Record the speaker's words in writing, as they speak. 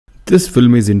This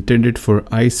film is intended for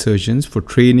eye surgeons for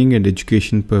training and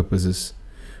education purposes.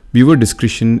 Viewer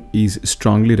discretion is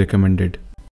strongly recommended.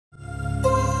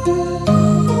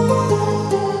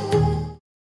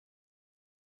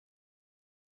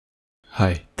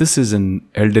 Hi, this is an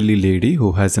elderly lady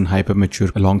who has an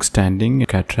hypermature long-standing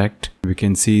cataract. We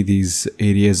can see these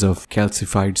areas of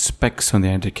calcified specks on the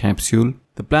anterior capsule.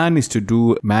 The plan is to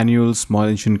do manual small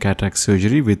incision cataract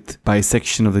surgery with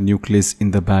bisection of the nucleus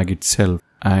in the bag itself.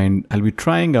 And I'll be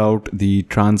trying out the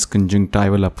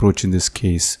transconjunctival approach in this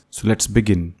case. So let's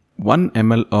begin. 1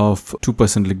 ml of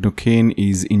 2% lignocaine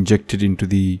is injected into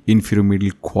the inferior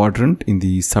middle quadrant in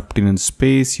the subtenon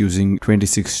space using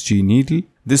 26G needle.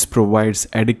 This provides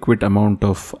adequate amount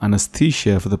of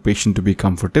anesthesia for the patient to be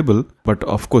comfortable, but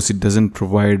of course it doesn't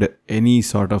provide any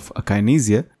sort of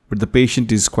akinesia. But the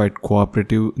patient is quite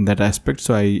cooperative in that aspect,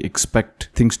 so I expect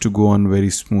things to go on very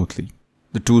smoothly.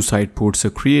 The 2 side ports are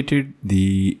created.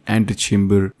 The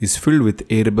antechamber is filled with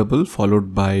air bubble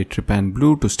followed by trypan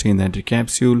blue to stain the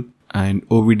anticapsule, and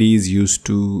OVD is used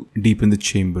to deepen the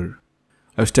chamber.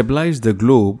 I've stabilized the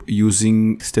globe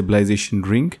using stabilization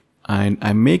ring, and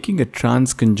I'm making a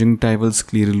transconjunctival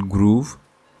scleral groove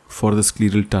for the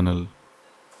scleral tunnel.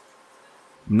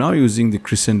 I'm now using the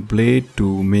crescent blade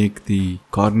to make the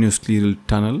corneoscleral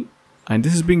tunnel, and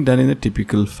this is being done in a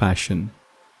typical fashion.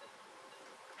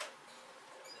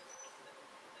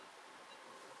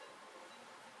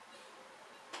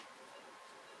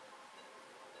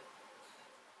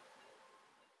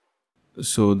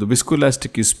 So the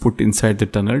viscoelastic is put inside the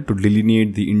tunnel to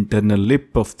delineate the internal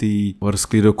lip of the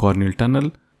sclerocorneal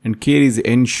tunnel, and care is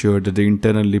ensured that the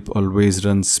internal lip always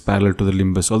runs parallel to the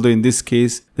limbus. Although in this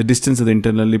case the distance of the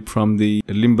internal lip from the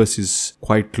limbus is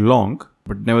quite long,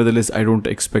 but nevertheless I don't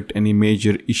expect any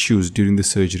major issues during the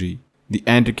surgery. The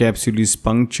anticapsule is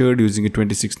punctured using a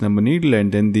 26 number needle,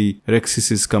 and then the rhexis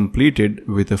is completed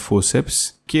with a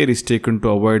forceps. Care is taken to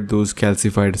avoid those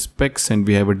calcified specks, and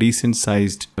we have a decent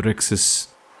sized rhexis.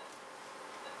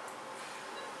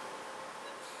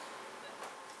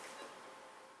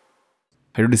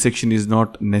 Hydrodissection is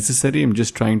not necessary. I'm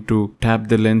just trying to tap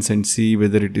the lens and see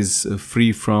whether it is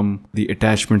free from the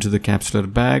attachment to the capsular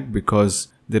bag, because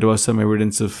there was some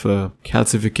evidence of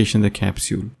calcification in the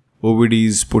capsule. OVD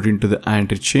is put into the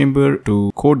antechamber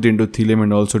to coat the endothelium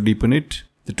and also deepen it.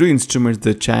 The 2 instruments,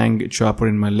 the Chang chopper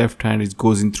in my left hand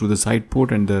goes in through the side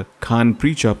port, and the Khan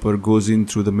pre-chopper goes in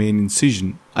through the main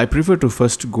incision. I prefer to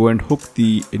first go and hook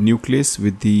the nucleus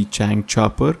with the Chang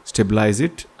chopper, stabilize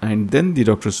it, and then the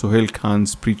Dr. Sohail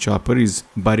Khan's pre-chopper is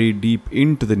buried deep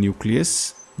into the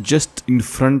nucleus, just in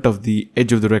front of the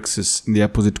edge of the rhexis in the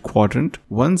opposite quadrant.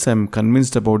 Once I'm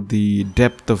convinced about the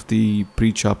depth of the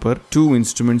pre-chopper, 2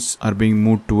 instruments are being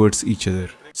moved towards each other.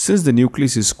 Since the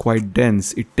nucleus is quite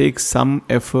dense, it takes some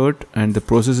effort and the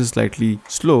process is slightly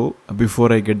slow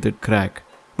before I get that crack.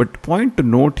 But point to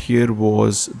note here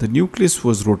was the nucleus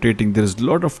was rotating. There is a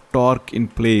lot of torque in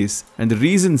place, and the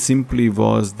reason simply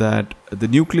was that the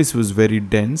nucleus was very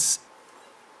dense.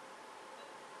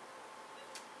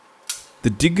 The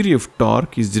degree of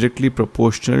torque is directly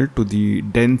proportional to the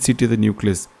density of the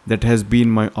nucleus. That has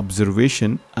been my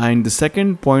observation. And the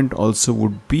second point also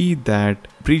would be that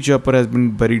pre-chopper has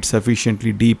been buried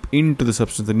sufficiently deep into the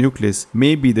substance of the nucleus.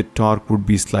 Maybe the torque would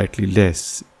be slightly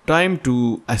less. Time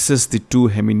to assess the 2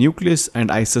 heminucleus,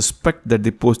 and I suspect that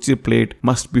the posterior plate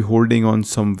must be holding on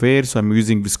somewhere, so I'm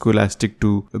using viscoelastic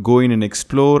to go in and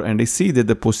explore, and I see that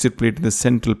the posterior plate in the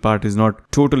central part is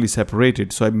not totally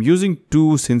separated, so I'm using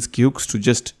 2 Sinskey hooks to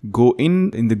just go in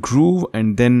the groove,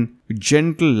 and then with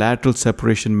gentle lateral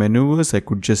separation maneuvers I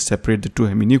could just separate the 2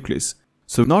 heminucleus.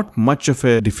 So not much of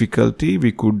a difficulty.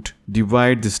 We could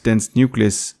divide this dense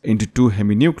nucleus into 2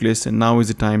 heminucleus, and now is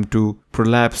the time to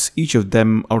prolapse each of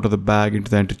them out of the bag into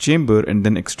the antechamber and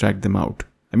then extract them out.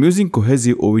 I'm using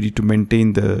cohesive OVD to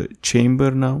maintain the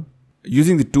chamber now.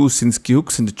 Using the 2 Sinskey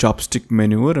hooks and the chopstick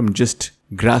maneuver, I'm just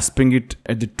grasping it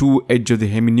at the 2 edges of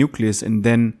the heminucleus and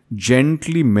then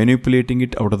gently manipulating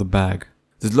it out of the bag.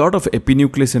 There's a lot of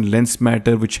epinucleus and lens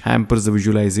matter which hampers the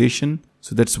visualization.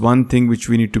 So that's one thing which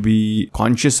we need to be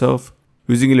conscious of.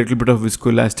 Using a little bit of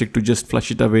viscoelastic to just flush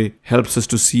it away helps us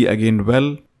to see again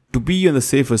well. To be on the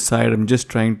safer side, I'm just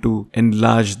trying to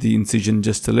enlarge the incision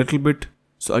just a little bit.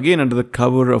 So again, under the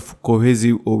cover of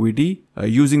cohesive OVD,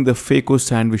 using the phaco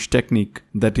sandwich technique,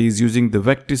 that is using the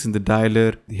vectis and the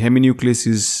dialer, the heminucleus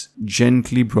is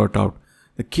gently brought out.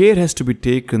 The care has to be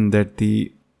taken that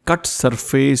the cut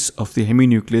surface of the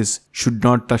heminucleus should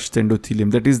not touch the endothelium.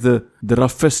 That is the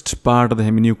roughest part of the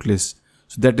heminucleus.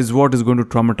 So that is what is going to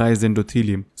traumatize the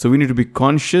endothelium. So we need to be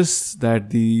conscious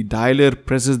that the dialer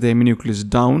presses the heminucleus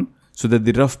down so that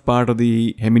the rough part of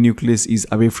the heminucleus is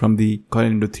away from the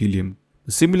corneal endothelium.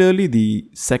 Similarly, the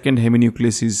second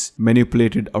heminucleus is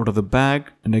manipulated out of the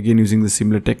bag, and again using the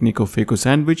similar technique of phaco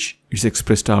sandwich, it's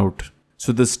expressed out.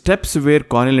 So the steps where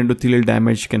corneal endothelial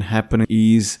damage can happen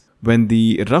is when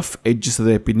the rough edges of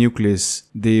the epinucleus,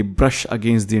 they brush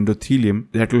against the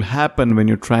endothelium. That will happen when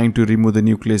you're trying to remove the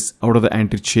nucleus out of the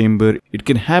antechamber. It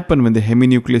can happen when the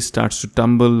heminucleus starts to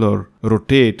tumble or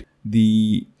rotate.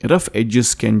 The rough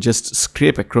edges can just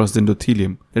scrape across the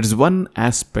endothelium. That is one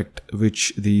aspect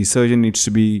which the surgeon needs to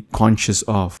be conscious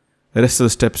of. The rest of the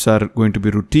steps are going to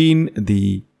be routine.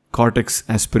 The cortex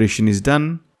aspiration is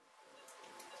done.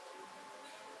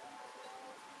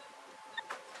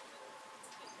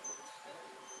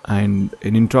 And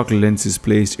an intraocular lens is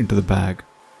placed into the bag.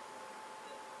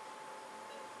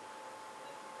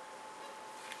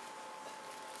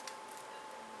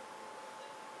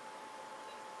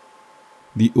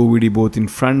 The OVD both in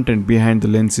front and behind the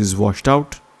lens is washed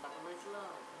out.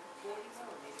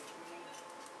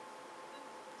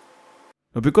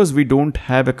 Now, because we don't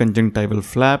have a conjunctival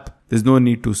flap, there's no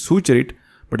need to suture it,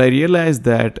 but I realized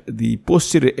that the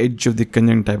posterior edge of the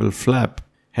conjunctival flap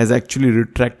has actually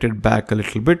retracted back a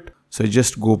little bit. So I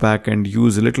just go back and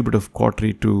use a little bit of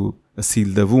cautery to seal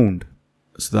the wound.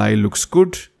 So the eye looks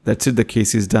good. That's it, the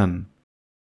case is done.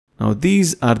 Now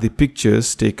these are the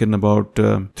pictures taken about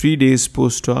 3 days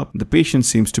post-op. The patient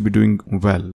seems to be doing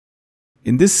well.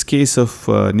 In this case of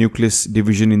nucleus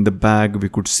division in the bag, we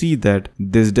could see that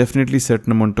there's definitely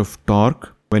certain amount of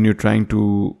torque when you're trying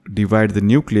to divide the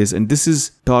nucleus, and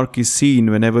torque is seen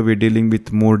whenever we're dealing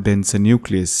with more denser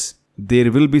nucleus.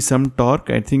 There will be some torque.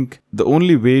 I think the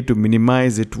only way to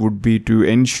minimize it would be to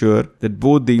ensure that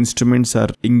both the instruments are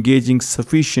engaging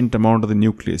sufficient amount of the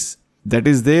nucleus. That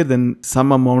is there, then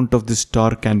some amount of this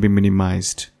torque can be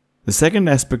minimized. The second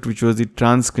aspect, which was the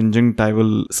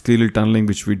transconjunctival scleral tunneling,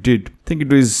 which we did, I think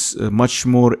it was much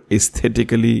more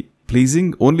aesthetically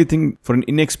pleasing. Only thing, for an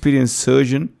inexperienced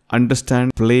surgeon,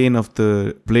 understand plane of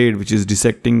the blade which is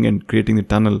dissecting and creating the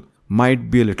tunnel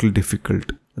might be a little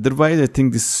difficult. Otherwise, I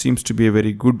think this seems to be a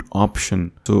very good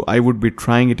option. So I would be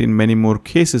trying it in many more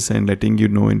cases and letting you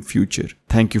know in future.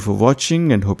 Thank you for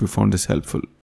watching and hope you found this helpful.